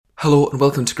Hello and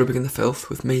welcome to Grubbing in the Filth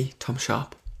with me, Tom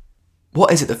Sharp.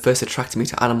 What is it that first attracted me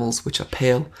to animals which are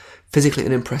pale, physically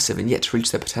unimpressive and yet to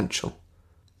reach their potential?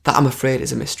 That, I'm afraid,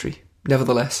 is a mystery.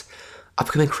 Nevertheless, I've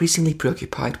become increasingly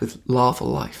preoccupied with larval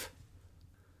life.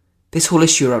 This whole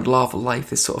issue around larval life,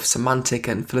 this sort of semantic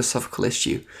and philosophical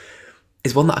issue,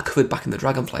 is one that I covered back in the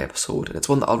Dragonfly episode, and it's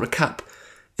one that I'll recap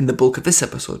in the bulk of this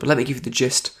episode, but let me give you the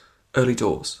gist early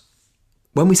doors.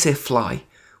 When we say fly,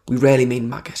 we rarely mean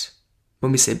maggot.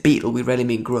 When we say beetle, we rarely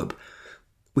mean grub.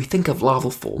 We think of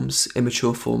larval forms,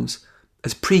 immature forms,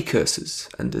 as precursors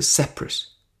and as separate.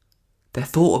 They're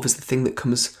thought of as the thing that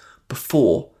comes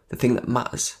before the thing that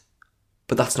matters.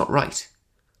 But that's not right.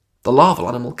 The larval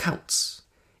animal counts.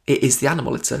 It is the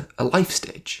animal, it's a life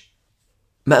stage.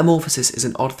 Metamorphosis is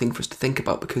an odd thing for us to think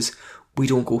about because we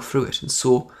don't go through it, and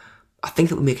so I think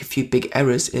that we make a few big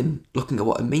errors in looking at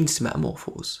what it means to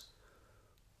metamorphose.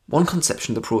 One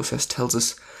conception of the process tells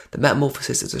us that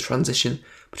metamorphosis is a transition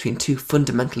between two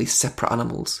fundamentally separate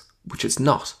animals, which it's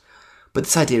not, but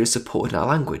this idea is supported in our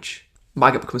language.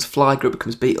 Maggot becomes fly, grub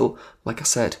becomes beetle, like I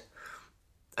said.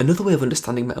 Another way of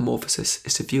understanding metamorphosis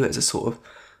is to view it as a sort of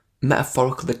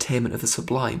metaphorical attainment of the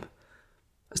sublime,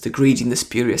 as the greedy and the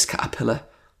spurious caterpillar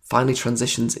finally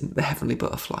transitions into the heavenly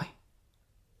butterfly.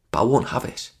 But I won't have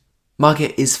it.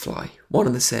 Maggot is fly, one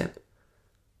and the same.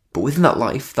 But within that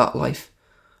life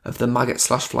of the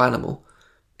maggot/fly animal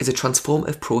is a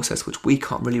transformative process which we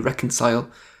can't really reconcile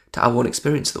to our own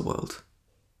experience of the world.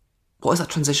 What is that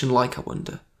transition like, I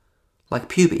wonder? Like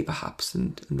puberty, perhaps,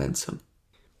 and then some.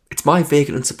 It's my vague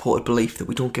and unsupported belief that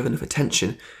we don't give enough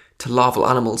attention to larval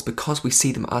animals because we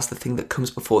see them as the thing that comes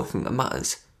before the thing that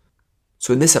matters.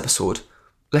 So in this episode,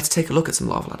 let's take a look at some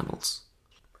larval animals.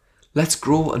 Let's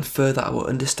grow and further our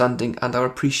understanding and our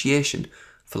appreciation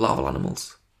for larval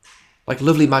animals. Like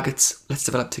lovely maggots, let's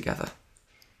develop together.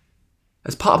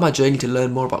 As part of my journey to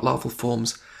learn more about larval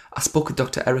forms, I spoke with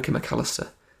Dr Erica McAlister,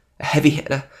 a heavy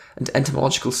hitter and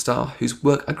entomological star whose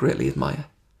work I greatly admire.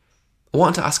 I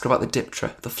wanted to ask her about the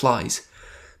diptera, the flies,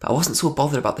 but I wasn't so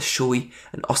bothered about the showy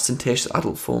and ostentatious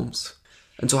adult forms,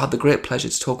 and so I had the great pleasure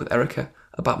to talk with Erica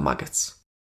about maggots.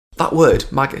 That word,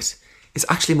 maggot, is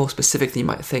actually more specific than you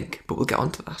might think, but we'll get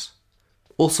onto that.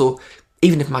 Also,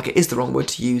 even if maggot is the wrong word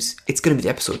to use, it's going to be the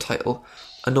episode title,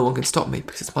 and no one can stop me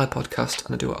because it's my podcast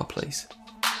and I do what I please.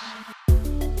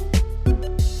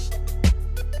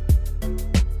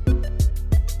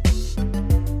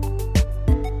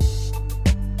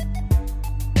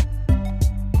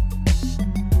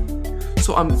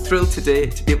 So I'm thrilled today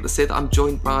to be able to say that I'm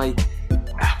joined by,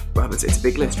 it's a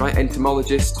big list, right?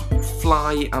 Entomologist,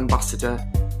 fly ambassador,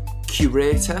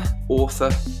 curator,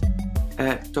 author,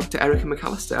 Dr Erica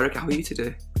McAlister. Erica, how are you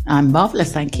today? I'm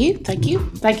marvellous, thank you. Thank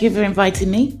you for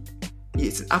inviting me.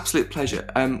 It's an absolute pleasure.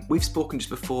 We've spoken just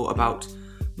before about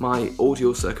my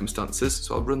audio circumstances,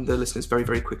 so I'll run the listeners very,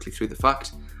 very quickly through the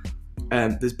fact.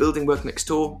 There's building work next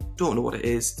door, don't know what it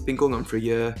is, it's been going on for a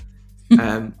year.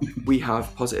 We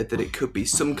have posited that it could be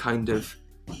some kind of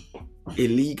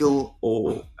illegal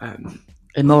or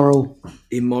immoral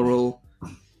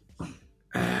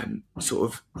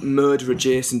sort of murder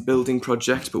adjacent building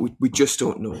project, but we just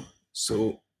don't know.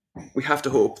 So we have to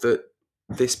hope that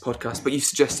this podcast, but you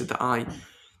suggested that I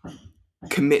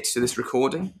commit to this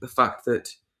recording, the fact that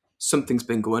something's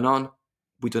been going on,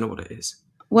 we don't know what it is.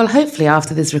 Well, hopefully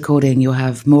after this recording you'll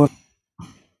have more,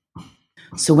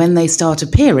 so when they start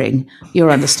appearing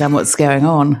you'll understand what's going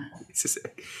on.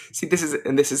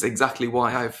 This is exactly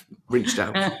why I've reached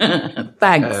out.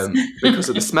 Thanks. Because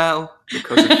of the smell,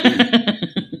 because of the...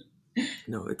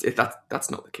 No, that's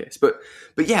not the case. But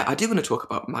yeah, I do want to talk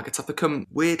about maggots. I've become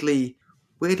weirdly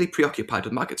preoccupied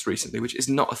with maggots recently, which is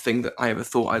not a thing that I ever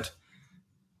thought I'd...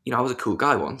 I was a cool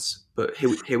guy once, but here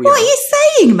we are. What are you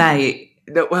saying, mate?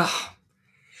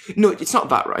 No, it's not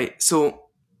that, right? So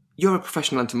you're a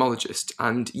professional entomologist,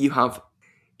 and you have...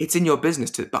 It's in your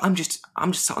business to... But I'm just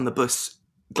sat on the bus,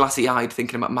 glassy-eyed,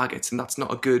 thinking about maggots, and that's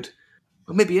not a good...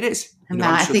 Well, maybe it is.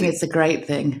 I think it's a great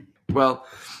thing. Well...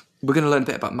 We're going to learn a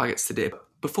bit about maggots today.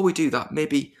 But before we do that,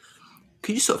 maybe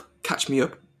could you sort of catch me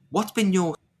up? What's been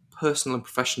your personal and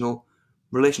professional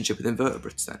relationship with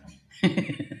invertebrates then?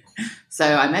 So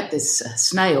I met this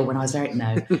snail when I was very...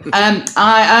 No.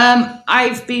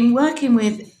 I've been working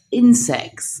with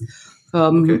insects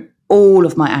from all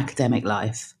of my academic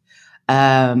life.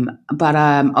 But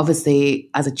obviously,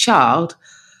 as a child,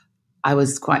 I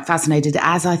was quite fascinated,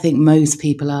 as I think most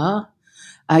people are.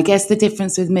 I guess the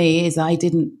difference with me is I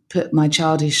didn't put my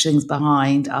childish things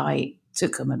behind. I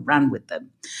took them and ran with them.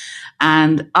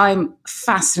 And I'm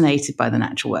fascinated by the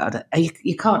natural world.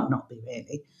 You can't not be,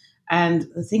 really. And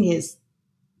the thing is,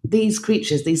 these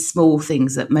creatures, these small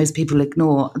things that most people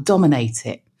ignore, dominate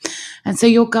it. And so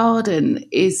your garden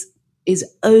is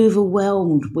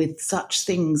overwhelmed with such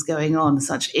things going on,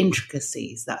 such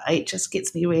intricacies, that it just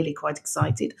gets me really quite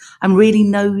excited. I'm really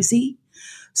nosy.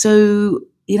 So,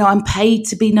 I'm paid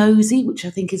to be nosy, which I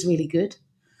think is really good.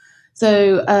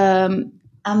 So,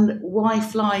 and why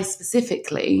flies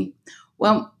specifically?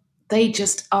 Well, they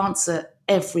just answer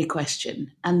every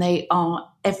question, and they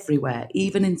are everywhere,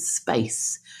 even in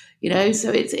space.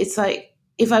 So it's like,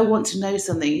 if I want to know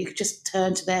something, you could just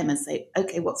turn to them and say,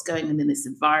 okay, what's going on in this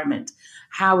environment?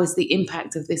 How is the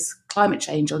impact of this climate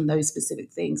change on those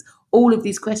specific things? All of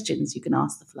these questions you can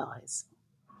ask the flies.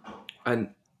 And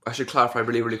I should clarify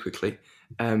really, really quickly.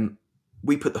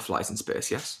 We put the flies in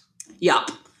space, yes? Yup.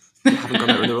 You haven't gone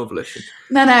there in their own volition.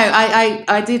 No.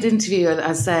 I did interview, I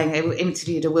was saying, I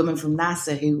interviewed a woman from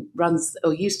NASA who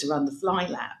used to run the fly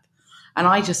lab. And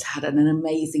I just had an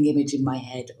amazing image in my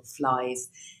head of flies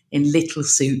in little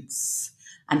suits.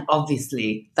 And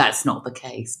obviously that's not the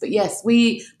case. But yes,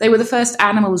 they were the first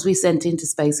animals we sent into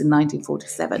space in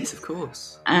 1947. Yes, of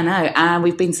course. I know. And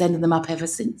we've been sending them up ever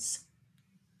since.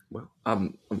 Well,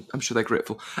 I'm sure they're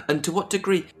grateful. And to what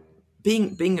degree,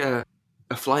 being a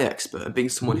fly expert and being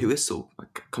someone who is so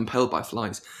compelled by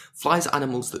flies are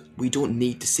animals that we don't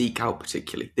need to seek out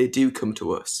particularly. They do come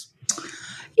to us.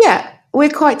 Yeah. We're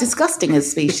quite disgusting as a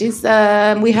species.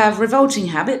 We have revolting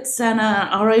habits, and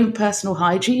our own personal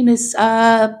hygiene is,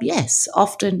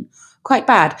 often quite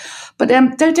bad. But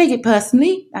don't take it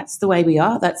personally. That's the way we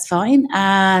are. That's fine.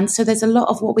 And so there's a lot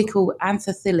of what we call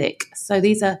anthophilic. So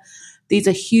these are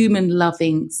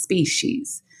human-loving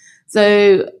species.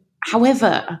 So,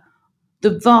 however,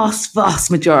 the vast, vast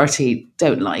majority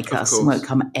don't like us and won't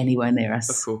come anywhere near us.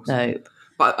 Of course. No.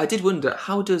 But I did wonder,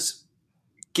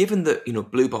 given that,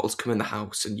 blue bottles come in the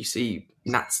house and you see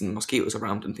gnats and mosquitoes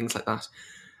around and things like that,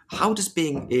 how does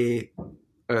being a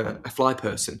fly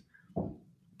person,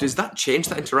 does that change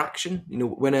that interaction?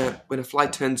 When a fly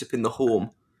turns up in the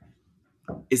home,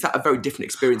 is that a very different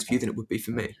experience for you than it would be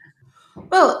for me?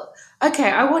 Well,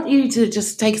 okay, I want you to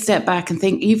just take a step back and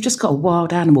think, you've just got a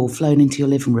wild animal flown into your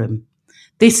living room.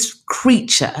 This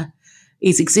creature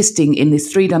is existing in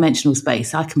this three-dimensional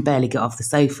space. I can barely get off the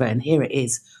sofa, and here it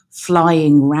is,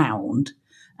 flying round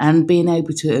and being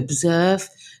able to observe,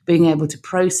 being able to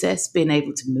process, being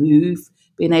able to move,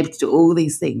 being able to do all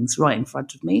these things right in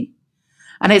front of me.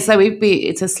 And it's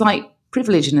a slight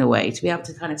privilege in a way to be able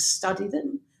to kind of study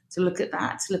them, to look at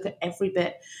that, to look at every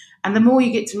bit. And the more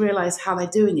you get to realize how they're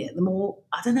doing it, the more,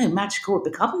 magical it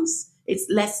becomes. It's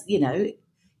less,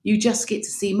 you just get to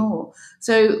see more.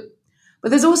 So, but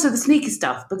there's also the sneaky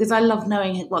stuff, because I love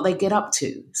knowing what they get up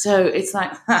to. So it's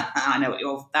like, I know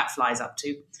what that fly's up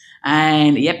to.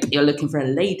 And yep, you're looking for a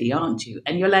lady, aren't you?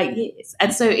 And you're like, yes.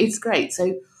 And so it's great.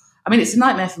 So, it's a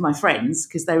nightmare for my friends,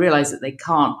 because they realize that they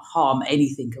can't harm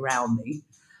anything around me.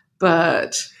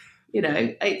 But,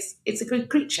 it's a good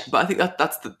creature. But I think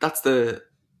that's the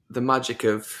magic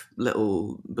of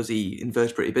little buzzy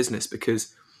invertebrate business,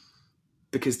 because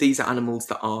these are animals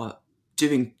that are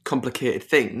doing complicated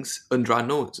things under our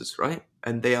noses, right?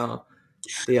 And they are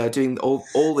doing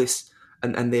all this,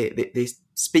 and they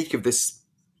speak of this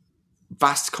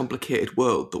vast, complicated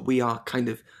world that we are kind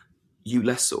of, you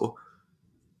less so,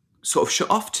 sort of shut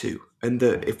off to, and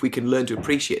that if we can learn to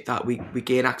appreciate that, we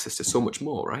gain access to so much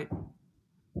more, right?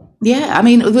 Yeah,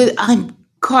 I'm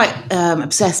quite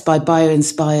obsessed by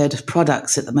bio-inspired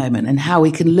products at the moment, and how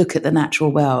we can look at the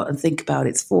natural world and think about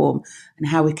its form and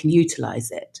how we can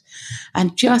utilize it.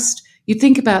 And just, you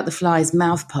think about the fly's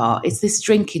mouth part, it's this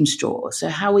drinking straw. So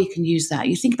how we can use that.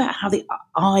 You think about how the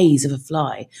eyes of a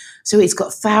fly, so it's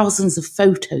got thousands of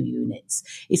photo units.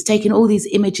 It's taken all these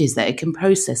images that it can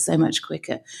process so much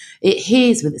quicker. It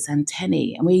hears with its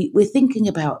antennae, and we're thinking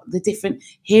about the different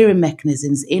hearing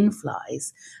mechanisms in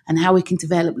flies and how we can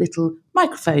develop little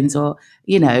microphones or,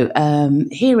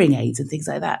 hearing aids and things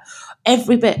like that.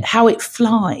 Every bit, how it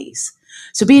flies.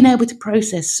 So being able to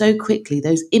process so quickly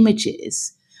those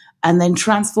images and then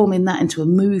transforming that into a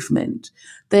movement.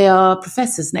 They are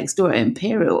professors next door at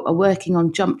Imperial are working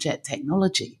on jump jet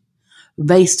technology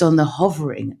based on the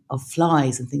hovering of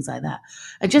flies and things like that.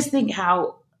 And just think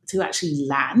how to actually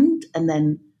land and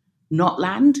then not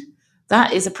land.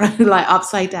 That is like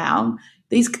upside down.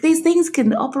 These things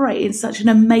can operate in such an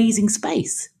amazing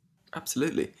space.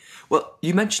 Absolutely. Well,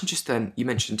 you mentioned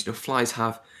flies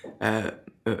have a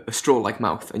straw-like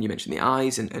mouth, and you mentioned the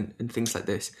eyes and things like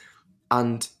this.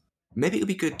 And maybe it would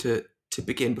be good to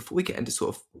begin, before we get into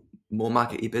sort of more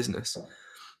maggoty business,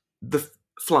 the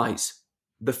flies.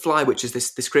 The fly, which is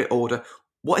this great order.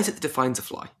 What is it that defines a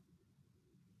fly?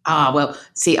 Well,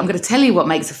 see, I'm going to tell you what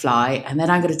makes a fly, and then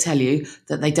I'm going to tell you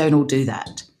that they don't all do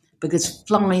that because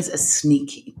flies are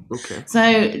sneaky. Okay. So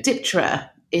diptera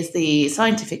is the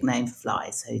scientific name for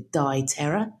flies. So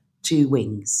diptera, 2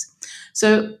 wings.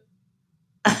 So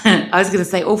I was going to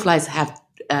say all flies have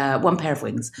 1 pair of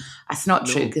wings. That's not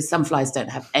true because some flies don't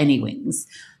have any wings.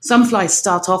 Some flies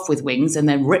start off with wings and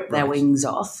then rip their wings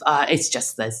off. It's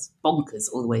just there's bonkers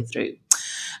all the way through.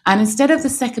 And instead of the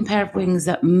 2nd pair of wings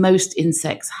that most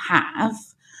insects have,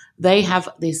 they have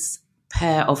this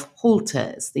pair of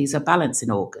halters. These are balancing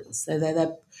organs. So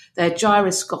they're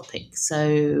gyroscopic.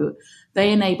 So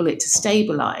they enable it to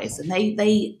stabilize, and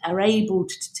they are able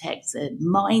to detect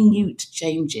minute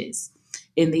changes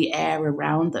in the air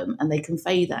around them, and they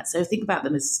convey that. So think about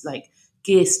them as like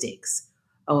gear sticks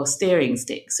or steering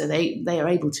sticks. So they are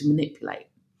able to manipulate.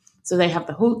 So they have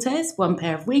the halters, 1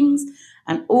 pair of wings,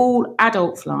 and all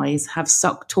adult flies have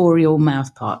suctorial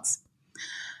mouth parts.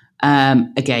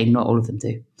 Again, not all of them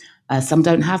do. Some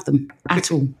don't have them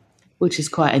at all, which is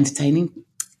quite entertaining.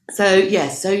 So,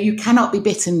 yes, so you cannot be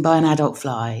bitten by an adult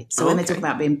fly. So when they talk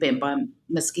about being bitten by a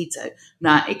mosquito,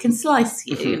 now it can slice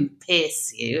you and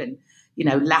pierce you and,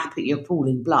 lap at your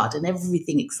pooling blood and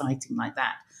everything exciting like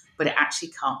that. But it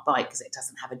actually can't bite because it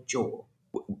doesn't have a jaw.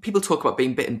 People talk about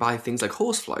being bitten by things like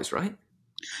horseflies, right?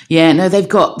 Yeah, no, they've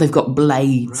got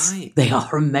blades. Right. They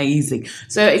are amazing.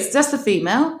 So it's just the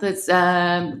female that's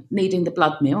needing the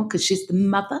blood meal because she's the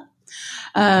mother.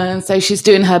 So she's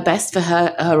doing her best for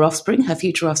her offspring, her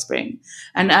future offspring.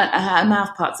 And her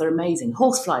mouth parts are amazing.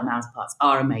 Horsefly mouth parts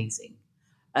are amazing.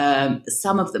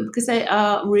 Some of them, because they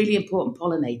are really important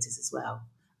pollinators as well.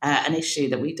 An issue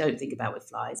that we don't think about with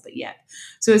flies, but yeah.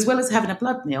 So as well as having a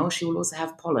blood meal, she will also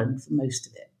have pollen for most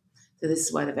of it. So this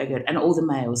is why they're very good. And all the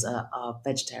males are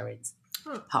vegetarians,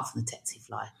 apart from the tsetse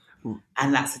fly.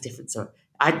 And that's a different story.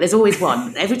 There's always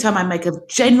one. Every time I make a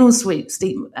general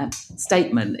statement,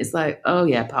 it's like, oh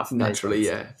yeah, apart from naturally,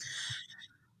 yeah.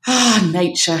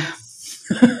 Nature.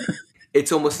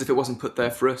 It's almost as if it wasn't put there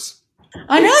for us.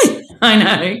 I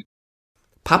know.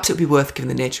 Perhaps it would be worth, given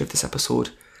the nature of this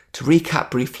episode, to recap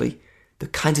briefly the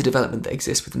kinds of development that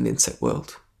exist within the insect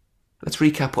world. Let's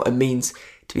recap what it means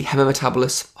to be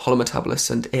hemimetabolous, holometabolous,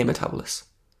 and ametabolous.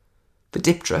 The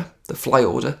diptera, the fly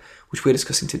order, which we're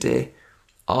discussing today,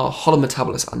 are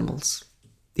holometabolous animals.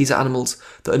 These are animals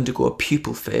that undergo a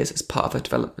pupal phase as part of their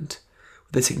development,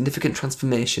 with a significant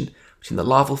transformation between the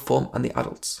larval form and the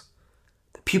adults.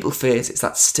 The pupal phase is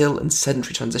that still and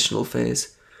sedentary transitional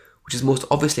phase, which is most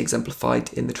obviously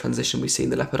exemplified in the transition we see in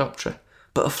the Lepidoptera,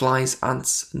 butterflies,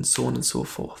 ants, and so on and so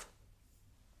forth.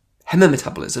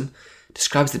 Hemimetabolism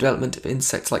describes the development of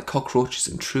insects like cockroaches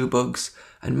and true bugs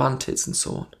and mantids and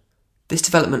so on. This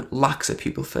development lacks a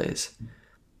pupal phase,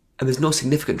 and there's no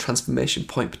significant transformation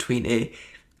point between a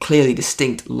clearly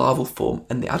distinct larval form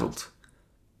and the adult.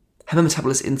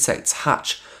 Hemimetabolous insects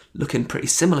hatch looking pretty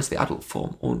similar to the adult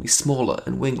form, only smaller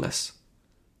and wingless.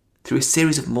 Through a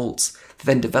series of molts, they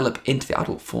then develop into the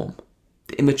adult form.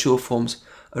 The immature forms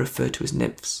are referred to as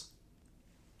nymphs.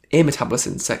 Ametabolous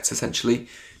insects, essentially,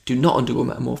 do not undergo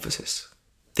metamorphosis.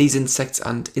 These insects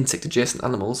and insect-adjacent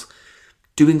animals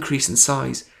do increase in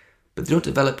size, but they don't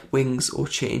develop wings or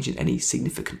change in any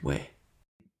significant way.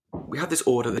 We have this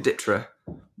order, the diptera,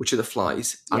 which are the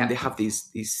flies, and they have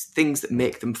these things that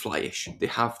make them flyish. They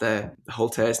have their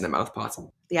halters and their mouth parts.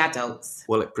 The adults.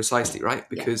 Well, precisely, right?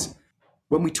 Because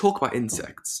when we talk about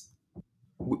insects,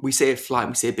 we say fly,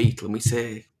 and we say beetle, and we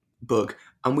say bug,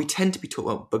 and we tend to be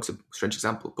talking about, bug's a strange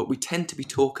example, but we tend to be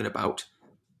talking about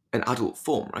an adult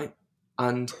form, right?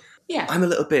 And I'm a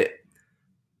little bit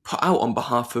put out on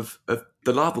behalf of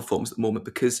the larval forms at the moment,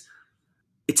 because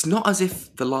it's not as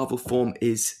if the larval form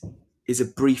is a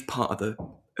brief part of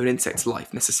an insect's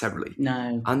life necessarily.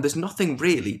 No. And there's nothing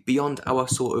really beyond our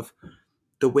sort of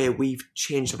the way we've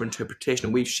changed our interpretation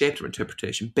and we've shaped our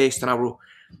interpretation based on our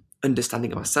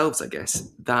understanding of ourselves, I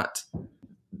guess, that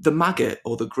the maggot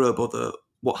or the grub or the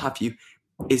what have you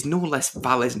is no less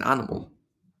valid an animal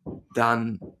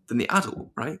than the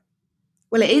adult, right?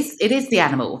 Well, it is the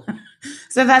animal.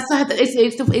 So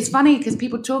it's funny because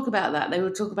people talk about that. They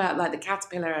will talk about like the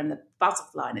caterpillar and the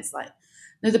butterfly, and it's like,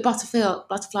 no, the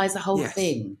butterfly is the whole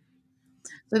thing.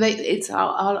 So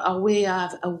we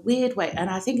have a weird way, and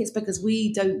I think it's because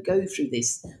we don't go through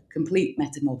this complete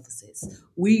metamorphosis.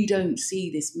 We don't see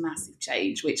this massive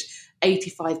change, which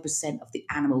 85% of the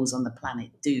animals on the planet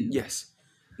do. Yes.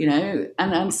 And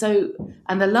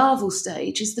the larval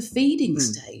stage is the feeding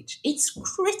stage. It's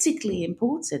critically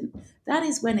important. That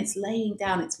is when it's laying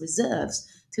down its reserves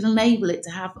to enable it to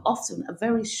have often a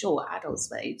very short adult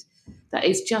stage that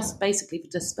is just basically for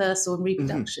dispersal and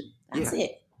reproduction. That's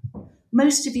it.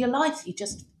 most of your life you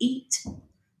just eat.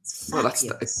 Well,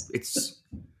 it's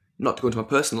not to go into my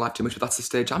personal life too much, but that's the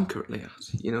stage I'm currently at,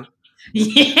 you know?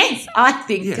 Yes, I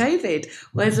think COVID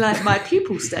was like my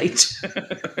pupil stage.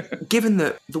 Given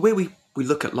that the way we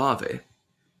look at larvae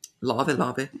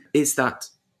is that,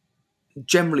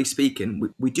 generally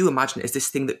speaking, we do imagine it as this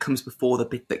thing that comes before the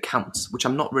bit that counts, which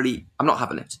I'm not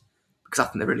having it, because I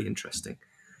think they're really interesting.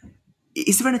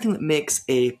 Is there anything that makes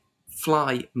a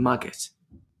fly maggot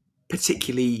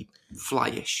particularly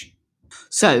flyish?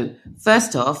 So,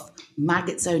 first off,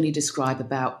 maggots only describe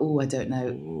about,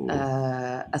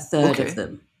 a third of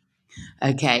them.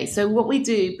 Okay, so what we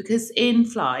do, because in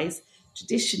flies,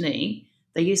 traditionally,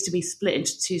 they used to be split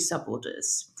into two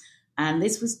suborders. And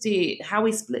this was how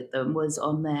we split them was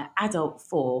on their adult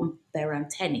form, their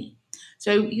antennae.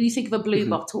 So you think of a blue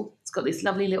bottle, it's got this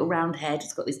lovely little round head,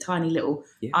 it's got these tiny little,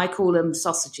 I call them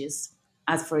sausages,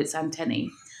 as for its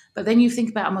antennae. But then you think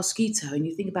about a mosquito and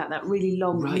you think about that really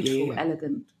long, beautiful,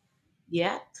 elegant.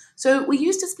 Yeah. So we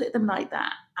used to split them like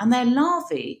that. And their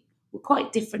larvae were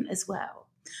quite different as well.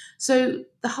 So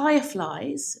the higher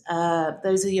flies,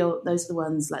 those are the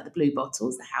ones like the blue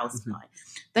bottles, the housefly.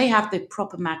 They have the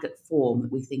proper maggot form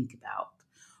that we think about.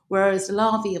 Whereas the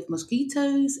larvae of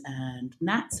mosquitoes and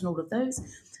gnats and all of those,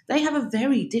 they have a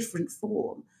very different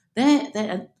form.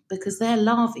 They're because their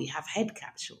larvae have head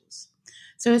capsules.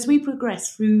 So as we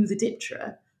progress through the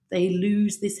diptera, they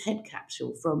lose this head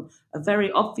capsule from a very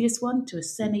obvious one to a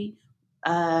semi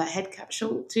head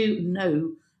capsule to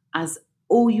no, as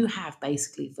all you have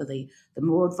basically for the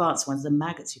more advanced ones, the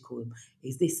maggots you call them,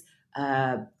 is this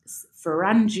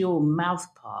pharyngeal mouth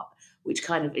part, which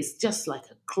kind of is just like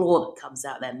a claw that comes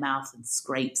out their mouth and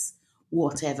scrapes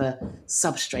whatever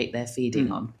substrate they're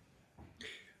feeding on.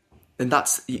 And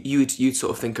that's, you'd sort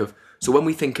of think of, so when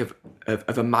we think of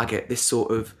a maggot, this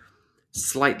sort of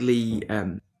slightly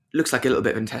looks like a little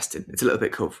bit of intestine. It's a little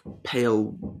bit of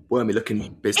pale, wormy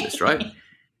looking business, right?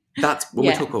 That's when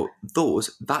we talk about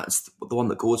those, that's the one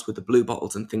that goes with the blue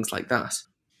bottles and things like that.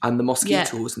 And the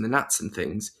mosquitoes and the gnats and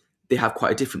things, they have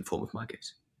quite a different form of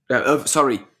maggot. Of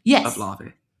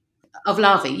larvae. Of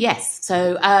larvae, yes.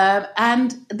 So,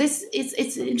 and this is,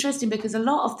 it's interesting because a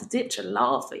lot of the diptera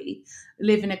larvae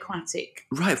live in aquatic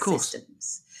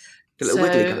systems. The little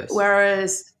wiggly guys.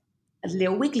 Whereas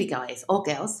little wiggly guys or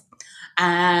girls,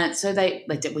 so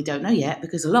we don't know yet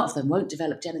because a lot of them won't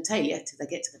develop genitalia till they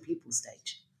get to the pupal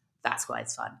stage. That's why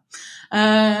it's fun.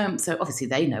 So obviously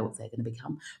they know what they're going to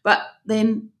become. But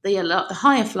then the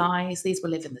higher flies, these will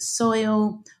live in the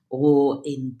soil or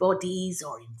in bodies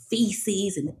or in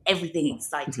feces and everything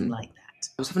exciting like that.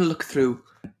 I was having a look through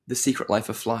The Secret Life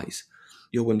of Flies,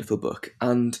 your wonderful book,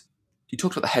 and you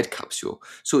talked about the head capsule.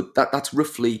 So that's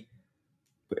roughly,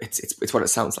 it's what it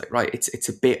sounds like, right? It's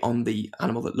a bit on the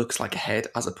animal that looks like a head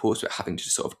as opposed to it having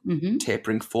just sort of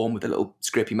tapering form with a little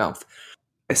scrapey mouth.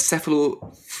 A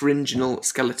cephalopharyngeal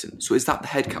skeleton. So is that the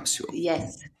head capsule?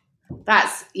 Yes.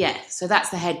 So that's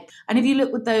the head. And if you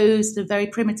look with the very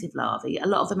primitive larvae, a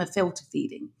lot of them are filter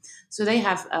feeding. So they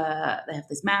have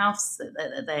these mouths,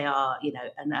 they are,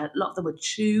 and a lot of them would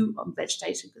chew on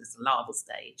vegetation because it's a larval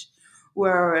stage.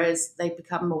 Whereas they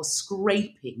become more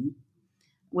scraping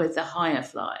with the higher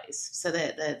flies. So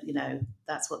they're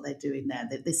that's what they're doing there.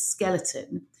 This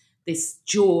skeleton, this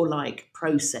jaw-like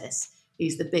process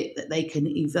is the bit that they can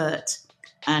evert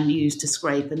and use to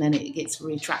scrape, and then it gets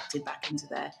retracted back into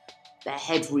their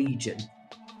head region.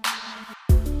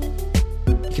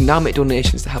 You can now make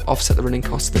donations to help offset the running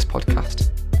costs of this podcast.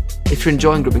 If you're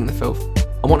enjoying Grubbing the Filth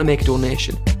and want to make a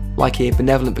donation, like a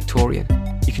benevolent Victorian,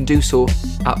 you can do so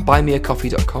at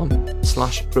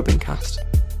buymeacoffee.com/grubbingcast,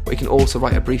 or you can also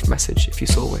write a brief message if you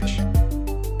so wish.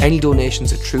 Any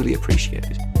donations are truly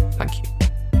appreciated. Thank you.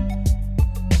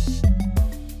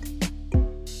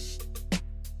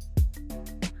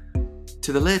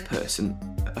 To the layperson,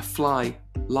 a fly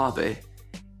larvae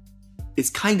is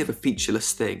kind of a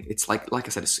featureless thing. It's like I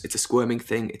said, it's a squirming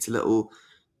thing. It's a little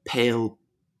pale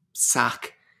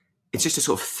sac. It's just a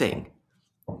sort of thing.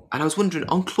 And I was wondering,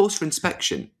 on closer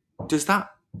inspection, does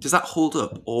that hold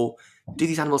up, or do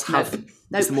these animals have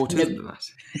is there more to them than that?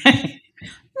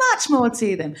 Much more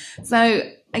to them. So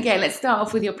again, let's start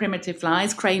off with your primitive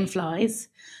flies, crane flies.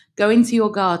 Go into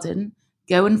your garden.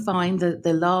 Go and find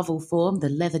the larval form, the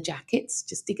leather jackets.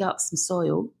 Just dig up some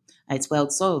soil. It's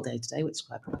World Soil Day today, which is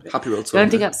quite appropriate. Happy World Soil Go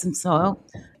and Day. dig up some soil.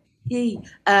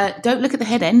 Don't look at the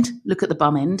head end. Look at the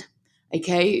bum end.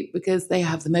 okay, because they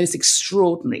have the most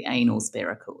extraordinary anal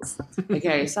spiracles.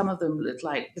 Okay, some of them look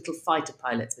like little fighter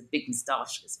pilots with big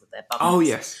moustaches with their bums. Oh,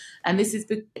 yes. And this is,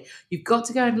 you've got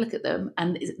to go and look at them.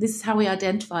 And this is how we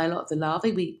identify a lot of the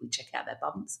larvae. We check out their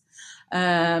bums.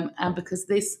 And because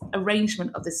this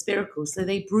arrangement of the spiracles, so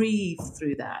they breathe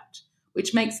through that,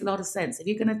 which makes a lot of sense. If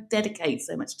you're going to dedicate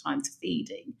so much time to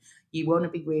feeding, you want to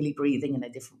be really breathing in a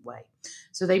different way.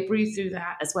 So they breathe through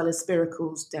that, as well as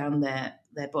spiracles down their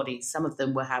body. Some of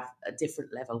them will have a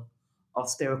different level of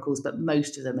spiracles, but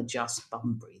most of them are just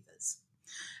bum breathers.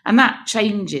 And that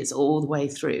changes all the way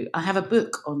through. I have a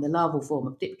book on the larval form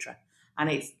of diptera,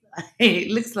 and it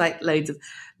looks like loads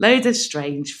of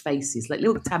strange faces, like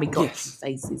little Tamagotchi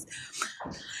faces.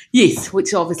 Yes,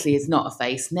 which obviously is not a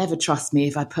face. Never trust me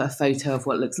if I put a photo of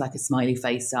what looks like a smiley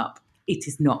face up. It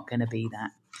is not going to be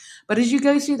that. But as you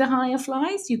go through the higher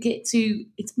flies, you get to,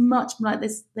 it's much like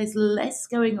there's less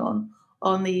going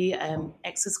on the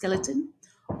exoskeleton.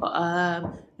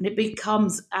 And it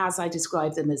becomes, as I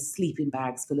describe them, as sleeping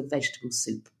bags full of vegetable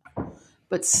soup.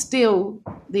 But still,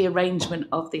 the arrangement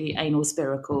of the anal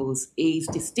spiracles is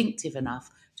distinctive enough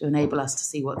to enable us to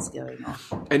see what's going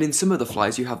on. And in some of the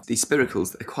flies, you have these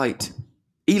spiracles that are quite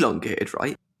elongated,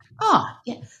 right?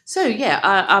 Yeah. So,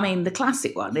 I mean, the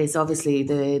classic one is obviously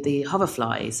the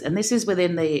hoverflies. And this is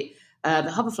within the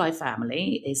hoverfly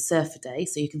family is Surfidae.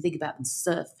 So you can think about them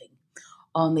surfing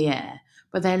on the air.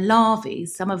 But their larvae,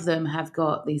 some of them have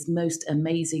got these most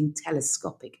amazing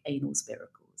telescopic anal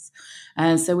spiracles.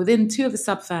 And so within two of the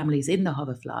subfamilies in the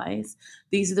hoverflies,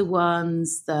 these are the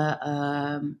ones that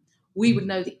we would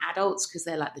know the adults because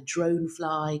they're like the drone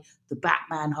fly, the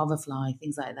Batman hoverfly,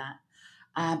 things like that.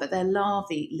 But their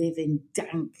larvae live in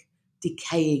dank,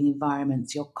 decaying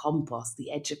environments, your compost,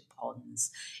 the edge of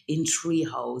ponds, in tree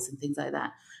holes and things like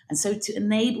that. And so to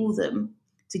enable them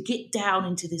to get down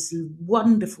into this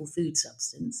wonderful food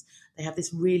substance, they have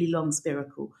this really long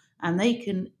spiracle, and they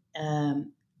can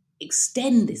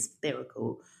extend this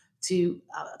spiracle to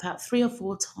about 3 or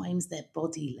 4 times their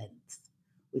body length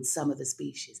with some of the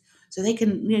species. So they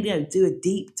can do a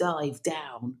deep dive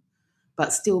down,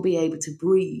 but still be able to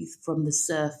breathe from the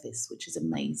surface, which is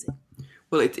amazing.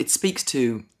 Well, it speaks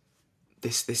to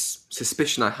this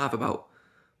suspicion I have about,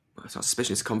 well, it's not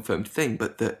suspicion, it's a confirmed thing,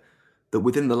 but that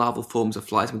within the larval forms of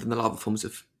flies, within the larval forms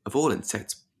of all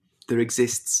insects, there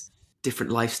exists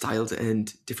different lifestyles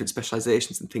and different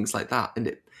specializations and things like that. And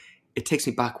it takes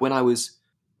me back when I was,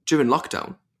 during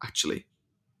lockdown, actually,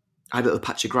 I had a little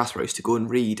patch of grass where I used to go and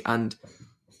read, and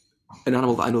an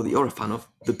animal that I know that you're a fan of,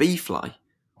 the bee fly,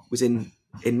 was in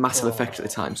massive effect at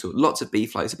the time. So lots of bee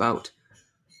flies about.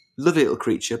 Lovely little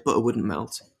creature, butter wouldn't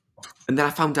melt. And then I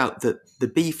found out that the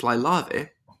bee fly larvae,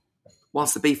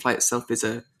 whilst the bee fly itself is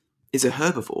a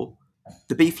herbivore,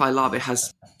 the bee fly larvae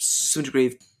has some degree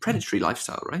of predatory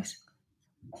lifestyle, right?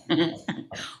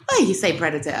 Well, you say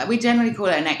predator. We generally call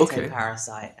it an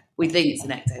ectoparasite. Okay. We think it's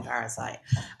an ectoparasite.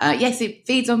 Yes, it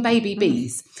feeds on baby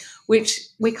bees, which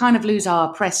we kind of lose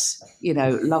our press,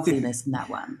 loveliness in that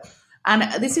one.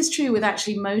 And this is true with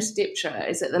actually most diptera,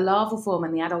 is that the larval form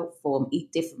and the adult form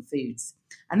eat different foods.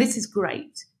 And this is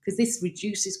great because this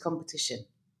reduces competition.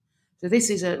 So this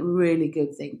is a really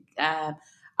good thing.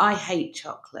 I hate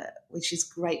chocolate, which is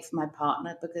great for my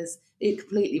partner because it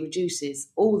completely reduces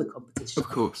all the competition, of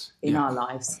course, in our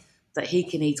lives, that he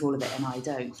can eat all of it and I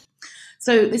don't.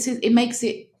 So it makes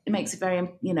it very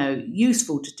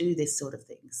useful to do this sort of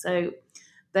thing. So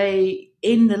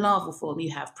in the larval form,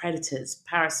 you have predators,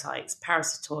 parasites,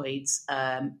 parasitoids,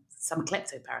 some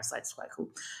kleptoparasites, quite cool.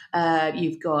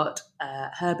 You've got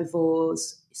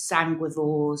herbivores,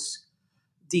 sanguivores,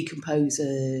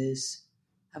 decomposers.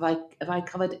 Have I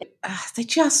covered it?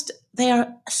 They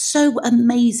are so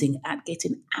amazing at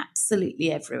getting absolutely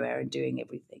everywhere and doing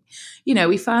everything.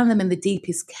 We found them in the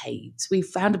deepest caves. We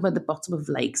found them at the bottom of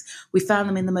lakes. We found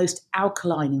them in the most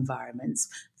alkaline environments.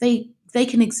 They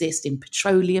can exist in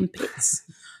petroleum pits.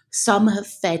 Some have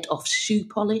fed off shoe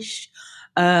polish.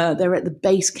 They're at the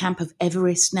base camp of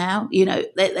Everest now.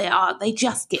 They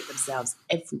just get themselves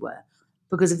everywhere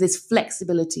because of this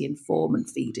flexibility in form and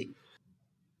feeding.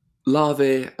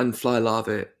 Larvae and fly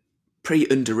larvae, pretty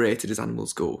underrated as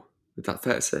animals go. Is that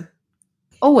fair to say?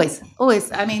 Always.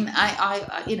 I mean,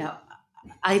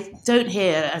 I don't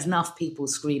hear enough people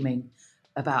screaming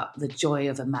about the joy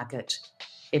of a maggot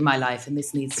in my life, and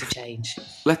this needs to change.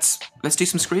 Let's do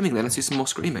some screaming then. Let's do some more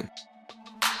screaming.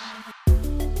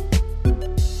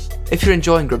 If you're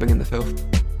enjoying Grubbing in the Filth,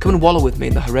 come and wallow with me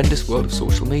in the horrendous world of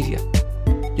social media.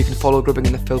 You can follow Grubbing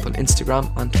in the Filth on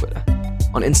Instagram and Twitter.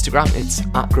 On Instagram, it's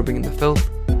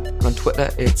 @GrubbingInTheFilth, and on Twitter,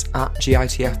 it's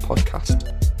 @GITF Podcast.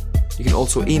 You can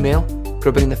also email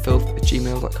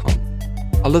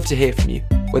grubbinginthefilth@gmail.com. I'd love to hear from you,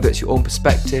 whether it's your own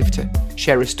perspective, to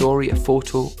share a story, a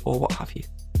photo, or what have you.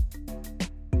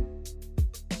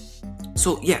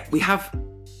 So yeah, we have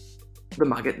the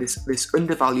maggot, this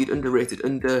undervalued, underrated,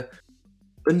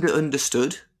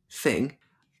 understood thing,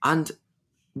 and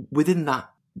within that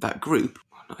group,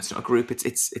 no, it's not a group,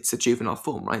 it's a juvenile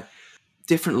form, right?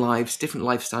 Different lives, different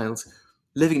lifestyles,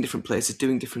 living in different places,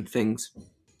 doing different things.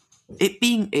 It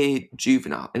being a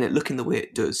juvenile and it looking the way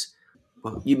it does,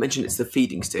 well, you mentioned it's the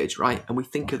feeding stage, right? And we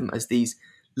think of them as these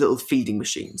little feeding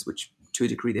machines, which to a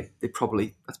degree that's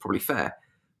probably fair,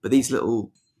 but these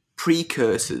little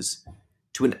precursors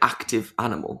to an active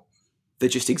animal that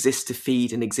just exists to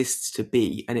feed and exists to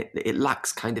be, and it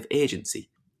lacks kind of agency.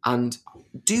 And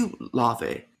do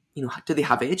larvae, do they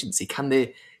have agency? Can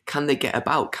they get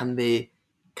about? Can they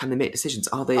make decisions?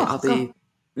 Are they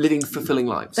living fulfilling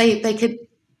lives?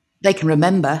 They can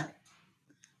remember.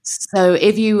 So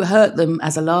if you hurt them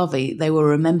as a larvae, they will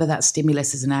remember that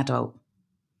stimulus as an adult.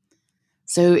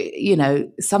 So,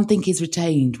 something is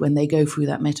retained when they go through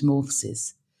that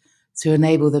metamorphosis to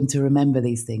enable them to remember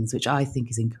these things, which I think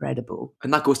is incredible.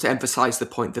 And that goes to emphasise the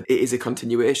point that it is a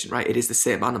continuation, right? It is the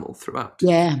same animal throughout.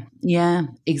 Yeah,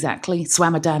 exactly.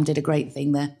 Swammerdam did a great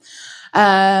thing there.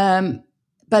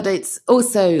 But it's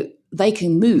also, they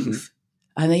can move.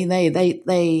 I mean,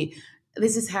 they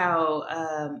this is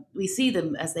how we see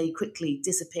them as they quickly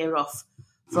disappear off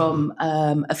from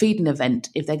a feeding event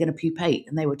if they're going to pupate,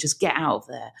 and they will just get out of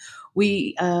there.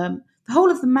 The whole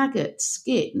of the maggot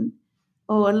skin,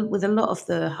 or with a lot of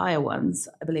the higher ones,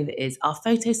 I believe it is, are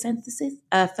sensitive.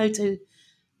 Right.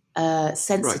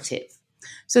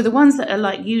 So the ones that are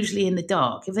like usually in the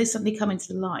dark, if they suddenly come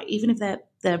into the light, even if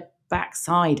their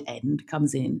backside end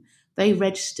comes in, they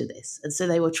register this, and so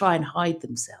they will try and hide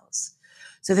themselves.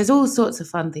 So there's all sorts of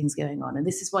fun things going on, and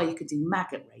this is why you could do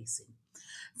maggot racing.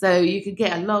 So you could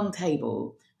get a long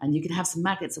table, and you can have some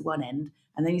maggots at one end,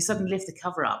 and then you suddenly lift the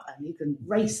cover up, and you can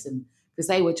race them because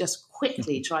they would just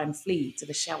quickly try and flee to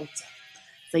the shelter.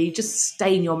 So you just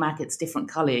stain your maggots different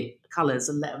colours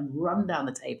and let them run down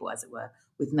the table, as it were,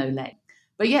 with no leg.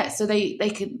 But yeah, so they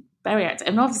can very active.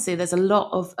 And obviously there's a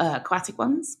lot of aquatic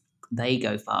ones. They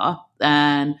go far.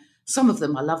 And some of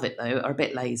them, I love it though, are a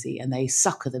bit lazy, and they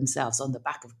sucker themselves on the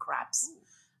back of crabs.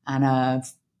 And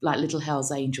like little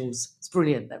Hell's Angels. It's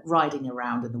brilliant. They're riding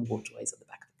around in the waterways on the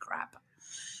back of the crab.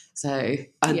 So,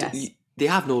 yes. They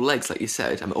have no legs, like you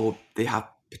said, or they have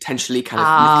potentially kind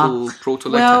of little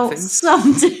proto-leg type things.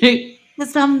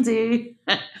 Some do.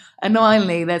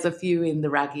 Annoyingly, there's a few in the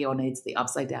ragionids, the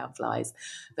upside-down flies,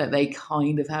 that they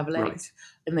kind of have legs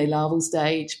in the larval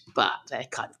stage, but they're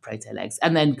kind of proto-legs.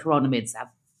 And then chironomids have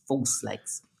false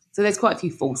legs. So there's quite a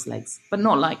few false legs, but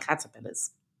not like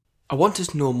caterpillars. I wanted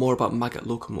to know more about maggot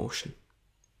locomotion.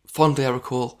 Fondly, I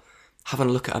recall having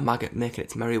a look at a maggot making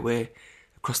its merry way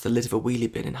across the lid of a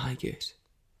wheelie bin in Highgate.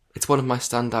 It's one of my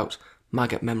standout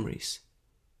maggot memories.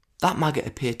 That maggot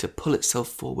appeared to pull itself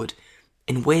forward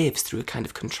in waves through a kind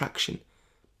of contraction,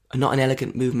 and not an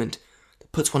elegant movement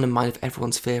that puts one in mind of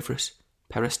everyone's favourite,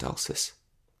 peristalsis.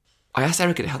 I asked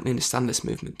Erica to help me understand this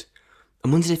movement,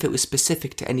 and wondered if it was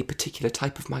specific to any particular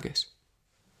type of maggot.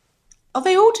 Oh,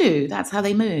 they all do. That's how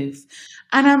they move.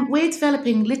 And we're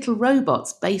developing little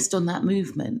robots based on that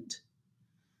movement,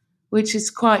 which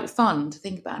is quite fun to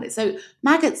think about it. So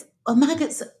maggots,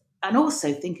 and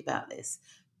also think about this.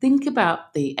 Think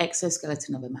about the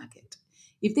exoskeleton of a maggot.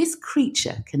 If this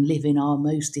creature can live in our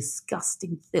most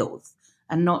disgusting filth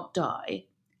and not die,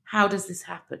 how does this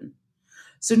happen?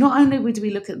 So not only do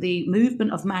we look at the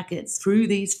movement of maggots through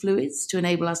these fluids to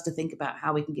enable us to think about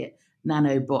how we can get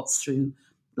nanobots through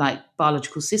like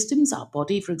biological systems, our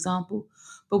body, for example,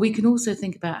 but we can also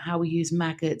think about how we use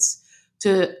maggots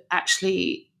to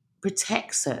actually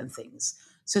protect certain things.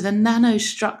 So the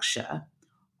nanostructure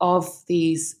of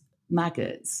these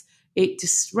maggots, it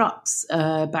disrupts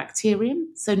bacterium,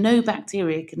 so no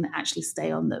bacteria can actually stay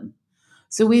on them.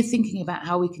 So we're thinking about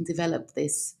how we can develop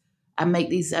this and make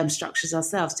these structures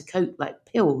ourselves to coat like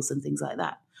pills and things like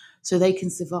that, so they can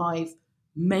survive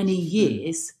many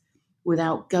years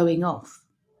without going off.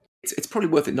 It's probably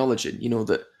worth acknowledging,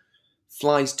 that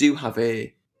flies do have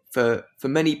for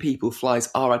many people,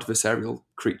 flies are adversarial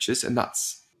creatures, and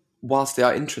that's, whilst they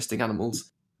are interesting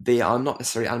animals, they are not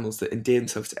necessarily animals that endear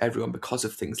themselves to everyone because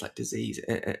of things like disease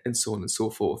and so on and so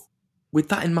forth. With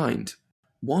that in mind,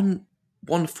 one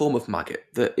form of maggot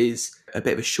that is a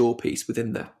bit of a showpiece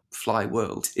within the fly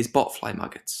world is botfly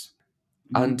maggots.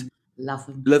 And love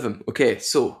them. Love them. Okay,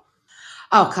 so...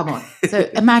 Oh, come on.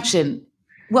 So imagine...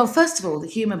 Well, first of all, the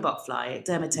human botfly,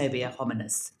 Dermatobia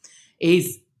hominis,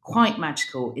 is quite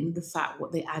magical in the fact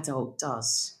what the adult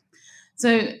does.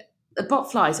 So the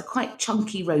botflies are quite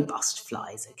chunky, robust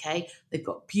flies, okay? They've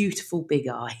got beautiful big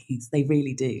eyes. They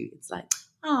really do. It's like,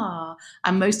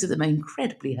 and most of them are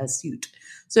incredibly hirsute.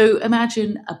 So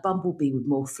imagine a bumblebee with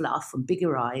more fluff and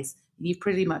bigger eyes, and you've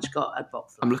pretty much got a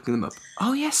botfly. I'm looking them up.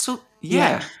 Oh, yes. So,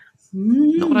 yeah.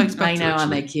 Not what I expected, I know, actually.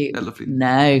 I make you. They're lovely.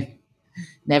 No,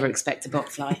 never expect a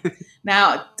botfly.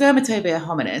 Now, Dermatobia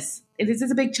hominis, it is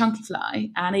a big chunky fly,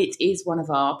 and it is one of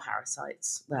our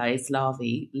parasites. Well, its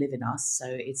larvae live in us, so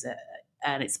it's a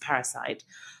parasite.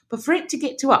 But for it to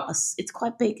get to us, it's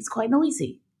quite big, it's quite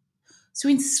noisy. So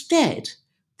instead,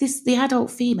 the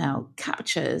adult female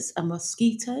captures a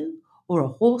mosquito or a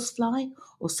horsefly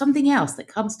or something else that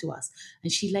comes to us,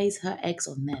 and she lays her eggs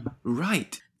on them.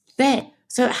 Right.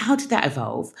 So how did that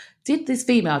evolve? Did this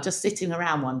female just sitting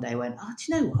around one day went, do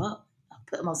you know what? I'll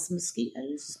put them on some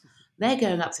mosquitoes. They're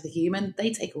going up to the human.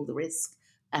 They take all the risk,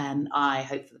 and I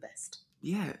hope for the best.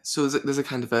 Yeah. So there's a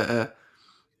kind of a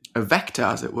vector,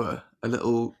 as it were, a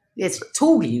little... It's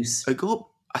tool use.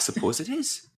 I suppose it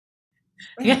is.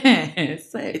 Yeah.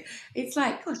 So it's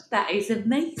like, gosh, that is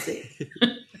amazing.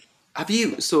 Have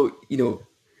you... So, No,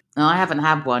 I haven't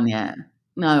had one yet.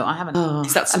 No, I haven't.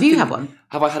 Is that have you had one?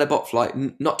 Have I had a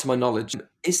botfly? Not to my knowledge.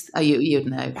 You'd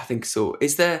know. I think so.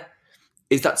 Is that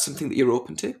something that you're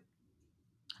open to?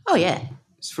 Oh, yeah.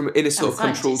 It's in a sort of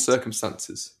controlled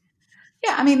circumstances.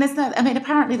 Yeah, I mean,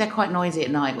 apparently they're quite noisy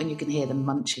at night when you can hear them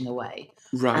munching away.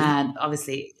 Right. And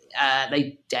obviously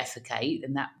they defecate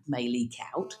and that may leak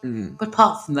out. But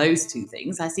apart from those two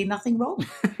things, I see nothing wrong.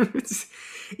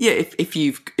 Yeah, if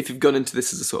you've gone into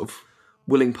this as a sort of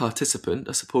willing participant,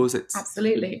 I suppose it's...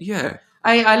 Absolutely. Yeah.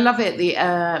 I love it.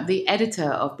 The editor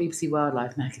of BBC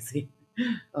Wildlife magazine,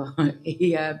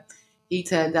 he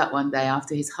turned up one day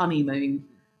after his honeymoon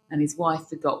and his wife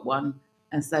forgot one,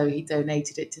 and so he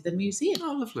donated it to the museum.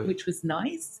 Oh, lovely. Which was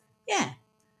nice. Yeah.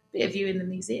 Bit of you in the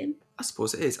museum. I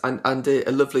suppose it is. And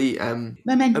a lovely...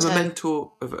 memento. A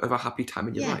memento of a happy time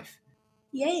in your life.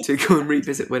 Yeah. To go and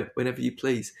revisit whenever you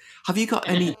please. Have you got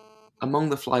any, among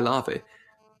the fly larvae,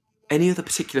 any other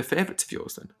particular favourites of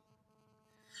yours then?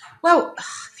 Well,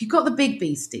 you've got the big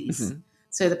beasties,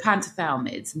 so the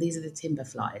pantothalmids, and these are the timber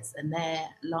flies, and their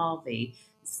larvae,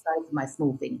 the size of my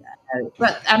small finger.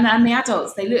 But and the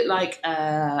adults, they look like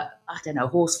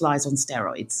horseflies on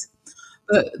steroids,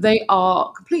 but they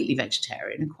are completely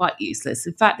vegetarian and quite useless.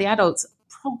 In fact, the adults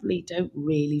probably don't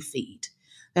really feed.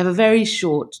 They have a very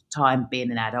short time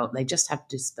being an adult. They just have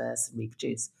to disperse and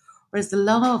reproduce. Whereas the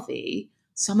larvae,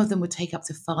 some of them would take up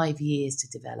to 5 years to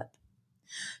develop.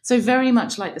 So very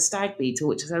much like the stag beetle,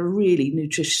 which is a really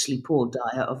nutritiously poor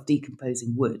diet of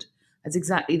decomposing wood, that's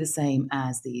exactly the same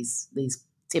as these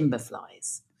timber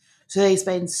flies. So they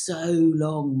spend so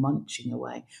long munching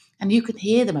away. And you can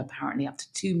hear them apparently up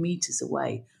to 2 meters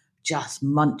away, just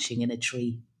munching in a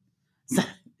tree. So,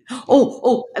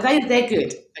 they're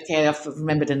good. Okay, I've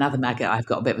remembered another maggot I've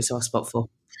got a bit of a soft spot for.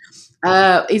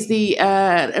 Is the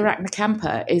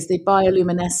Arachnocampa, is the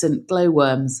bioluminescent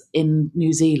glowworms in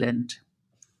New Zealand.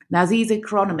 Now, these are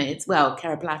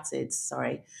Cheroplatids,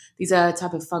 sorry. These are a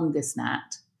type of fungus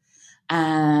gnat.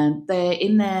 And they're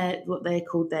in what they're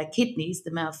called their kidneys,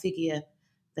 the Malpighiae.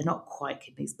 They're not quite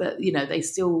kidneys, but, they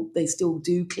still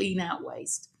do clean out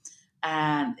waste.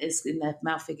 And it's in their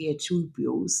Malpighiae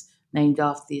tubules, named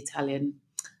after the Italian.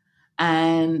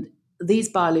 And these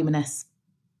bioluminescent,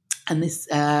 and this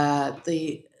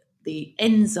the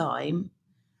enzyme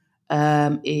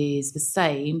is the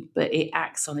same, but it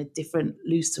acts on a different,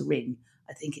 looser ring.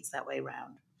 I think it's that way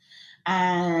around.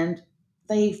 And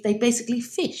they basically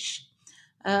fish.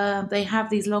 They have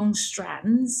these long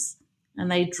strands, and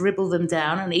they dribble them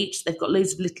down, and they've got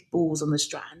loads of little balls on the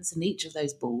strands, and each of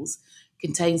those balls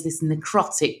contains this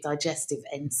necrotic digestive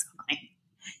enzyme.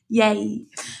 Yay.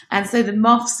 And so the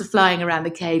moths are flying around the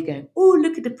cave going, oh,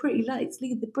 look at the pretty lights,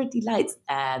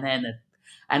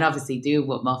 and obviously do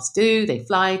what moths do. They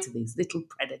fly to these little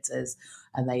predators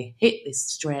and they hit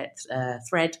this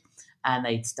thread and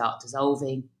they start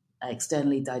dissolving,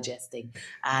 externally digesting.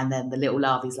 And then the little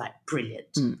larvae's like,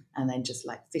 brilliant. And then just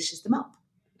like fishes them up.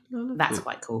 That's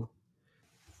quite cool.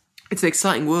 It's an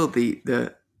exciting world,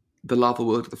 the larval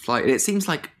world of the fly. And it seems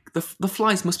like the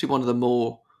flies must be one of the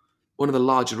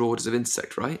larger orders of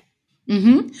insect, right?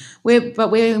 Mm-hmm.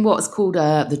 We're in what's called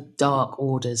the dark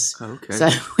orders. Oh, okay. So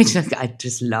which I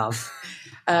just love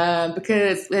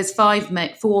because there's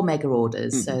four mega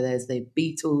orders. Mm-hmm. So there's the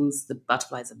beetles, the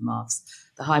butterflies and moths,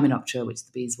 the Hymenoptera, which are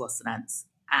the bees, wasps, and ants,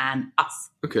 and us.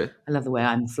 Okay. I love the way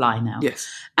I'm a fly now. Yes.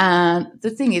 And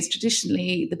the thing is,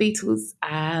 traditionally, the beetles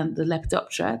and the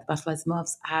Lepidoptera, the butterflies and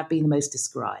moths, have been the most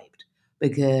described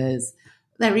because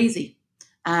they're easy.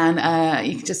 And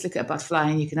you can just look at a butterfly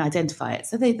and you can identify it.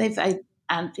 So they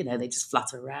just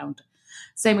flutter around.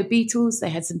 Same with beetles. They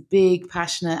had some big,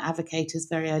 passionate advocators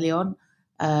very early on.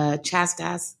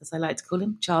 Chasdaz, as I like to call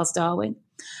him, Charles Darwin,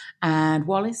 and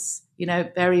Wallace,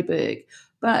 very big.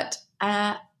 But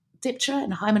diptera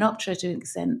and hymenoptera, to an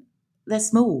extent, they're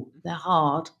small, they're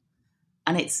hard.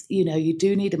 And it's, you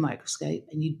do need a microscope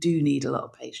and you do need a lot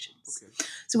of patience. Okay.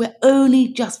 So we're only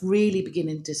just really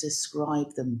beginning to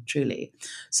describe them truly.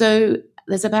 So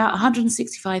there's about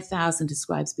 165,000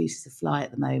 described species of fly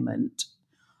at the moment.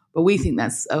 But we think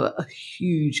that's a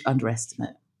huge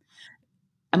underestimate.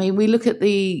 I mean, we look at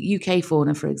the UK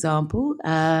fauna, for example.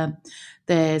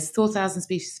 There's 4,000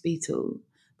 species of beetle,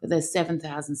 but there's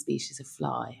 7,000 species of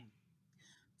fly.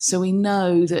 So we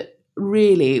know that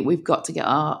really we've got to get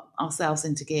ourselves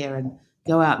into gear and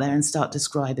go out there and start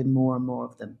describing more and more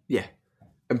of them. Yeah.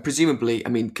 And presumably, I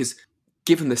mean, because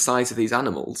given the size of these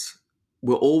animals,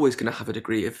 we're always going to have a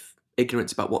degree of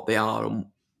ignorance about what they are, and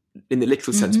in the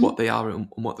literal sense, what they are and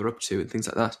what they're up to and things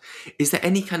like that. Is there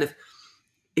any kind of,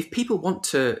 if people want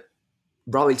to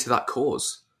rally to that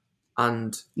cause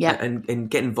and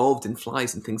get involved in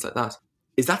flies and things like that,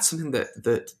 is that something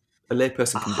that a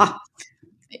layperson can do?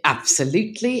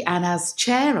 Absolutely. And as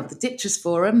chair of the Dipteras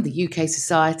Forum, the UK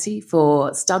Society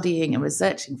for Studying and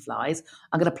Researching Flies,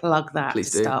 I'm going to plug that to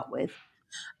start with.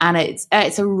 And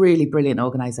it's a really brilliant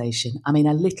organisation. I mean,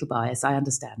 a little biased, I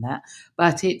understand that,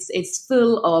 but it's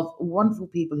full of wonderful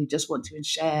people who just want to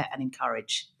share and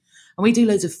encourage. And we do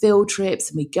loads of field trips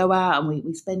and we go out and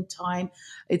we spend time.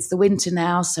 It's the winter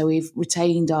now, so we've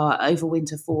retained our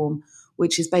overwinter form,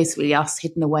 which is basically us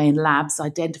hidden away in labs,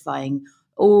 identifying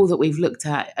all that we've looked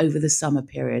at over the summer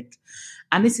period.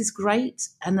 And this is great.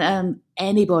 And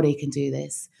anybody can do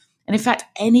this. And in fact,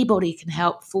 anybody can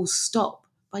help full stop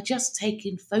by just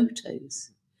taking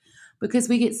photos, because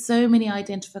we get so many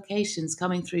identifications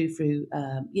coming through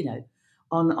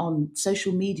on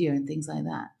social media and things like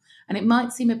that. And it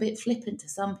might seem a bit flippant to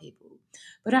some people,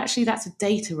 but actually that's a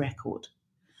data record.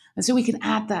 And so we can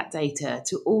add that data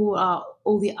to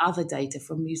all the other data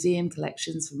from museum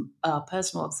collections, from our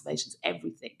personal observations,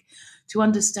 everything, to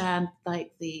understand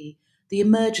like the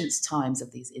emergence times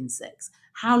of these insects,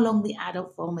 how long the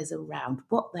adult form is around,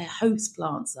 what their host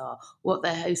plants are, what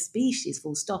their host species,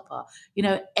 full stop, are.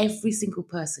 Every single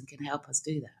person can help us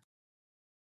do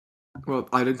that. Well,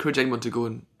 I'd encourage anyone to go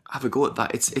and have a go at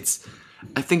that. It's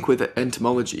I think with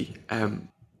entomology,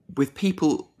 with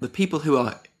the people who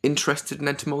are interested in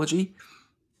entomology,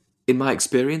 in my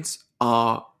experience,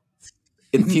 are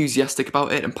enthusiastic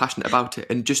about it and passionate about it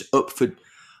and just up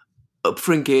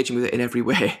for engaging with it in every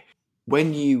way.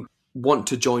 When you want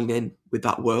to join in with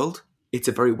that world, it's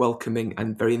a very welcoming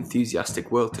and very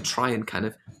enthusiastic world to try and kind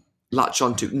of latch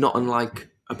onto, not unlike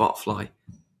a botfly.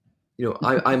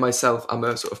 I myself am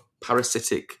a sort of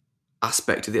parasitic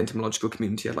aspect of the entomological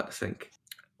community, I'd like to think.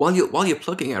 While you're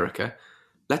plugging, Erica,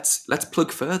 let's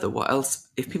plug further. What else?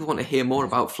 If people want to hear more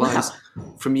about flies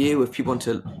from you, if people want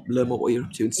to learn more what you're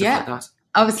up to and stuff like that.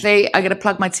 Obviously, I'm going to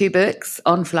plug my 2 books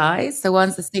on flies. So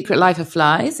one's The Secret Life of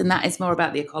Flies, and that is more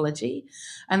about the ecology.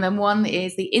 And then one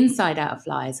is The Inside Out of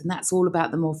Flies, and that's all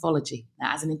about the morphology.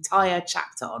 That has an entire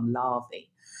chapter on larvae.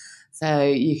 So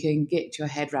you can get your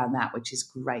head around that, which is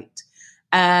great.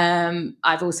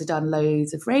 I've also done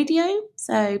loads of radio,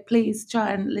 so please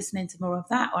try and listen into more of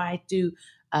that, where I do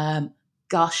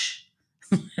gush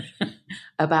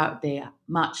about the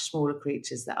much smaller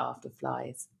creatures that are after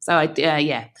flies. So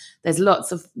there's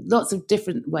lots of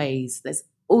different ways. There's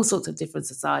all sorts of different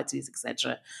societies,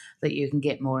 etc., that you can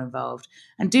get more involved.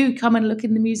 And do come and look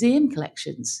in the museum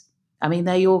collections. I mean,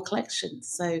 they're your collections.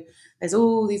 So there's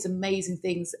all these amazing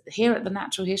things here at the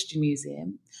Natural History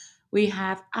Museum. We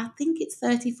have, I think it's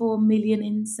 34 million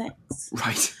insects.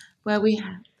 Right. Where we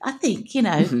have, I think,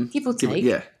 give or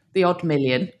take, the odd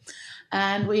million.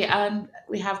 And we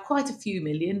have quite a few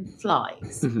million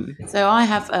flies. Mm-hmm. So I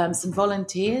have some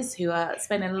volunteers who are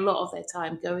spending a lot of their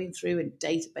time going through and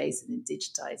databasing and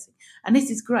digitizing. And this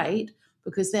is great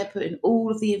because they're putting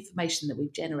all of the information that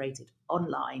we've generated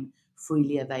online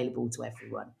freely available to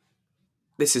everyone.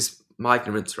 This is my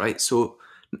ignorance, right? So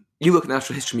you work at the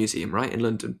Natural History Museum, right, in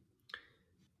London.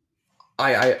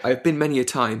 I've been many a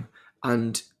time,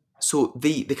 and so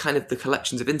the kind of the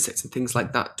collections of insects and things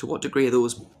like that, to what degree are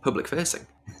those public facing?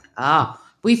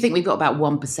 We think we've got about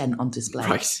 1% on display.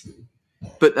 Right.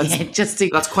 But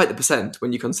that's quite the percent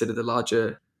when you consider the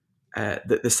larger,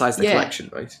 the size of the collection,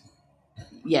 right?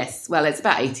 Yes. Well, it's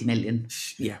about 80 million.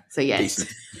 Yeah. So,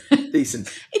 yes.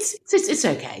 Decent. It's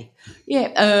okay.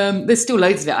 Yeah. There's still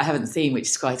loads of it I haven't seen, which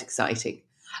is quite exciting.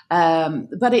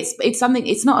 But it's something.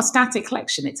 It's not a static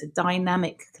collection. It's a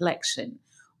dynamic collection.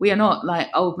 We are not like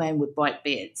old men with white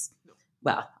beards.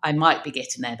 Well, I might be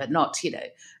getting there, but not,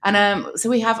 And so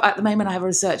we have, at the moment, I have a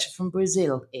researcher from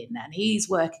Brazil in, and he's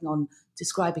working on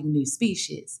describing new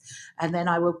species. And then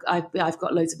I've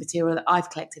got loads of material that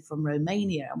I've collected from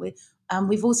Romania, and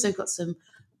we've also got some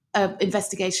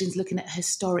investigations looking at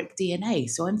historic DNA.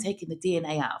 So I'm taking the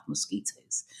DNA out of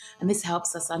mosquitoes, and this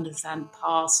helps us understand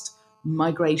past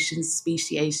migrations,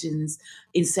 speciations,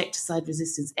 insecticide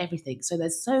resistance, everything. So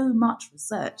there's so much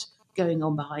research going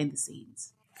on behind the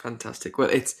scenes. Fantastic. Well,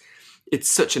 it's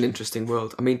such an interesting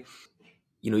world. I mean,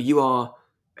 you are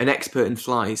an expert in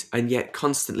flies, and yet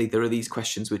constantly there are these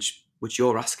questions which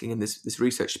you're asking, and this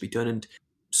research to be done, and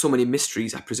so many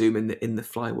mysteries, I presume, in the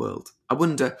fly world. I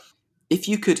wonder if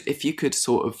you could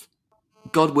sort of,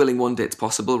 God willing, one day it's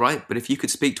possible, right? But if you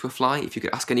could speak to a fly, if you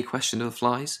could ask any question of the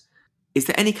flies, is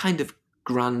there any kind of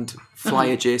grand fly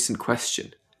adjacent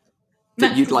question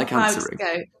that you'd like answering?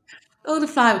 The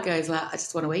fly would go like, I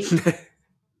just want to eat.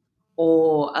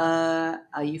 Or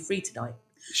are you free tonight?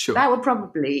 Sure. That would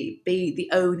probably be the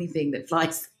only thing that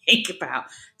flies think about.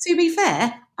 To be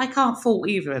fair, I can't fault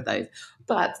either of those.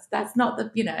 But that's not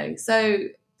so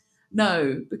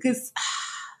no, because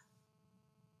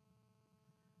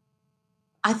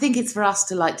I think it's for us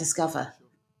to discover.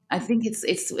 I think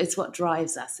it's what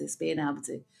drives us, is being able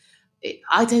to.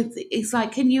 It's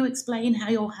like, can you explain how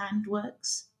your hand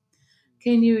works?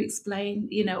 Can you explain,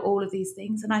 all of these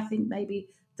things? And I think maybe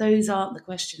those aren't the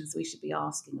questions we should be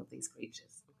asking of these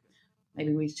creatures.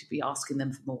 Maybe we should be asking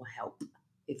them for more help,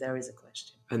 if there is a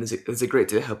question. And there's a great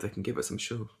deal of help they can give us, I'm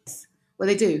sure. Yes. Well,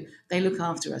 they do. They look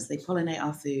after us. They pollinate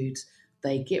our food.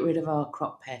 They get rid of our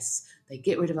crop pests. They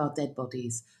get rid of our dead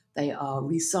bodies. They are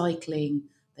recycling.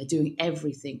 They're doing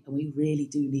everything. And we really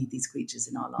do need these creatures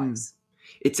in our lives.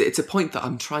 It's a point that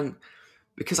I'm trying,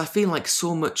 because I feel like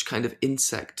so much kind of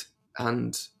insect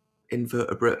and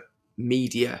invertebrate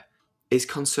media is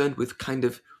concerned with kind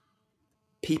of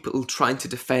people trying to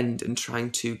defend and trying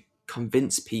to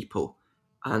convince people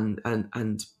and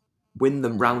win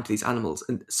them round to these animals.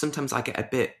 And sometimes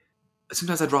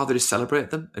I'd rather just celebrate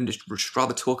them and just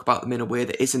rather talk about them in a way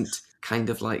that isn't kind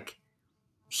of like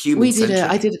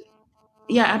human-centric.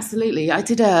 Yeah, absolutely. I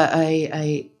did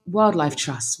a wildlife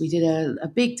trust. We did a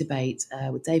big debate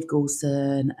with Dave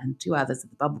Goulson and two others at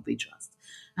the Bumblebee Trust.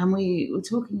 And we were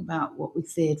talking about what we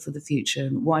feared for the future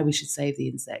and why we should save the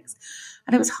insects.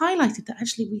 And it was highlighted that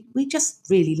actually we just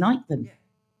really like them. Yeah.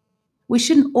 We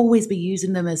shouldn't always be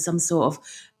using them as some sort of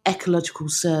ecological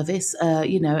service,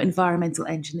 environmental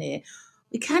engineer.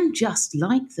 We can just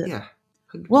like them. Yeah.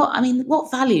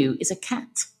 What value is a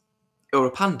cat? Or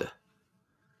a panda?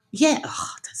 Yeah.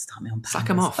 Oh, don't start me on pandas. Sack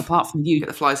them off. Apart from you. Get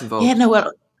the flies involved. Yeah, no,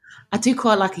 well, I do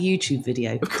quite like a YouTube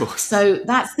video. Of course. So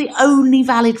that's the only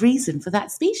valid reason for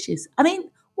that species. I mean,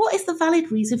 what is the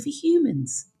valid reason for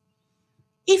humans?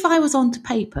 If I was on to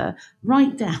paper,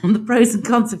 write down the pros and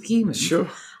cons of humans. Sure.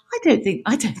 I don't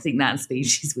think that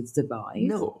species would survive.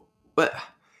 No, but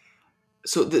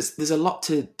so there's a lot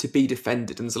to be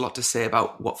defended, and there's a lot to say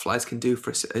about what flies can do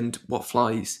for us and what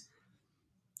flies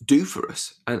do for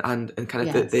us, and kind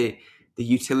of Yes. the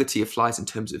utility of flies in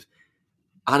terms of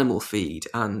animal feed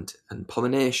and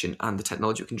pollination and the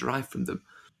technology we can derive from them.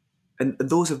 And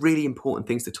those are really important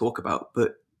things to talk about.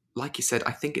 But like you said,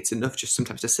 I think it's enough just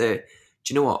sometimes to say,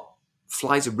 do you know what?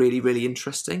 Flies are really, really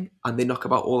interesting, and they knock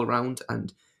about all around,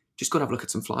 and just go and have a look at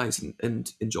some flies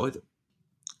and enjoy them.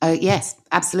 Yes,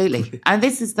 absolutely. And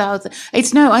this is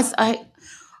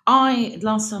I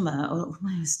last summer, or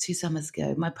it was 2 summers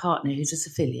ago, my partner, who's a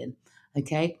civilian,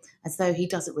 okay, and so he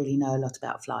doesn't really know a lot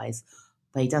about flies,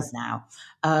 but he does now.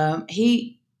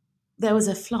 There was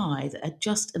a fly that had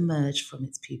just emerged from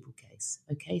its pupal case,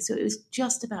 okay, so it was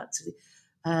just about to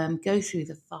go through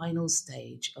the final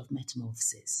stage of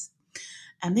metamorphosis.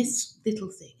 And this little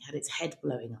thing had its head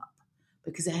blowing up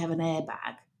because they have an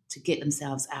airbag to get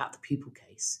themselves out the pupal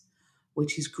case,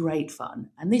 which is great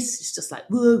fun. And this is just like,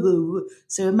 whoa, whoa, whoa.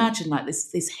 So imagine like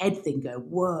this head thing go,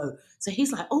 whoa. So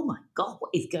he's like, oh my God,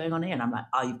 what is going on here? And I'm like,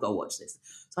 oh, you've got to watch this.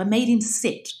 So I made him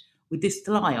sit with this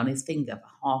fly on his finger for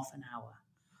half an hour.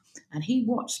 And he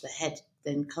watched the head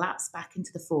then collapse back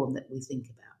into the form that we think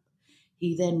about.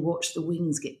 He then watched the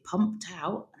wings get pumped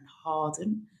out and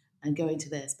harden and go into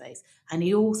their space. And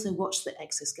he also watched the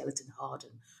exoskeleton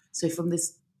harden. So from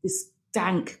this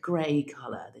dank grey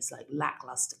colour, this like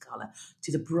lackluster colour,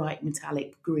 to the bright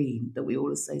metallic green that we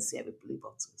all associate with blue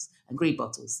bottles and green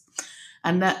bottles.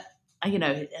 And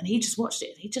and he just watched it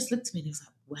and he just looked at me and he was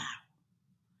like, wow.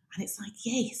 And it's like,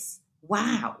 yes,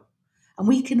 wow. And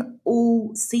we can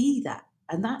all see that.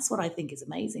 And that's what I think is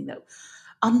amazing, that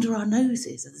under our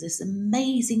noses there's this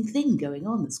amazing thing going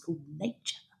on that's called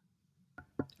nature.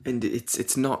 And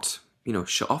it's not,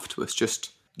 shut off to us,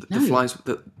 just the No. flies,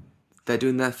 that they're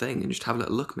doing their thing, and just have a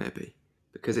little look maybe,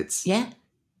 because it's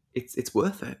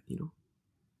worth it,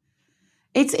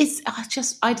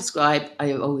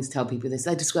 I always tell people this,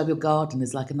 I describe your garden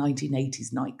as like a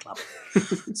 1980s nightclub.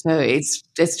 So it's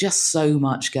just so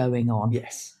much going on.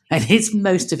 Yes. And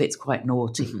most of it's quite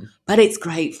naughty, but it's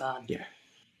great fun. Yeah.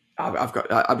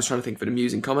 I was trying to think of an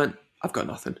amusing comment. I've got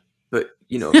nothing. But,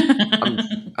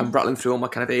 I'm rattling through all my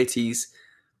kind of 80s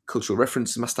cultural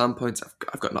references, my standpoints.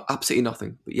 I've got absolutely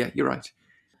nothing. But yeah, you're right.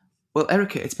 Well,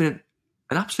 Erica, it's been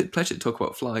an absolute pleasure to talk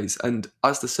about flies. And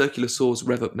as the circular saws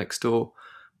rev up next door,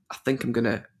 I think I'm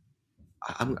gonna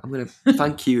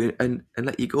thank you and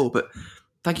let you go. But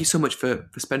thank you so much for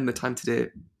spending the time today,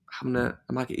 having a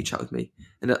maggot chat with me,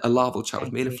 and a larval chat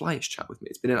with me, and a flyish chat with me.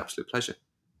 It's been an absolute pleasure.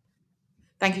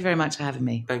 Thank you very much for having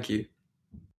me. Thank you.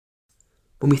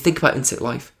 When we think about insect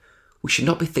life, we should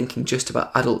not be thinking just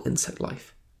about adult insect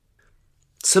life.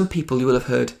 Some people, you will have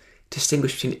heard,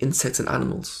 distinguish between insects and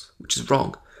animals, which is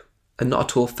wrong, and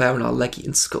not at all fair on our leggy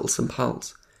and scuttlesome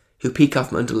pals, who peek out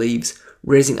from under leaves,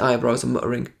 raising eyebrows and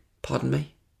muttering, "Pardon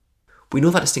me." We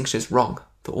know that distinction is wrong,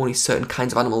 that only certain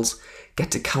kinds of animals get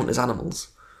to count as animals.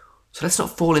 So let's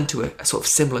not fall into a sort of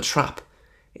similar trap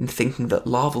in thinking that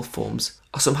larval forms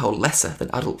are somehow lesser than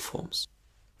adult forms.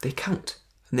 They count,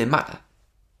 and they matter.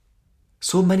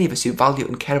 So many of us who value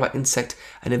and care about insect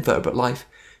and invertebrate life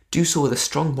do so with a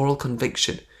strong moral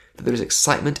conviction that there is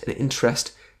excitement and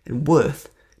interest and worth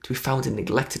to be found in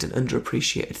neglected and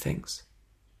underappreciated things.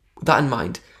 With that in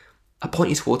mind, I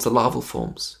point you towards the larval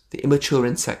forms, the immature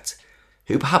insects,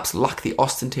 who perhaps lack the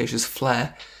ostentatious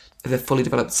flair of their fully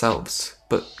developed selves,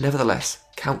 but nevertheless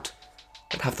count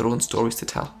and have their own stories to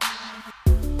tell.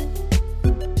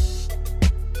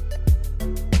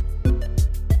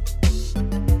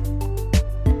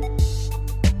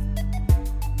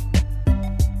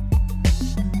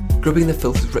 Grubbing in the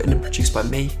Filth is written and produced by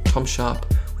me, Tom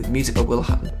Sharp, with music by Will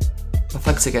Hatton. My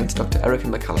thanks again to Dr Erica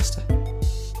McAlister.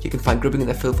 You can find Grubbing in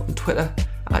the Filth on Twitter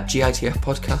at GITF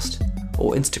Podcast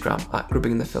or Instagram at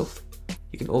Grubbing in the Filth.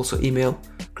 You can also email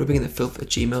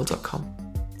grubbinginthefilth@gmail.com.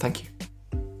 Thank you.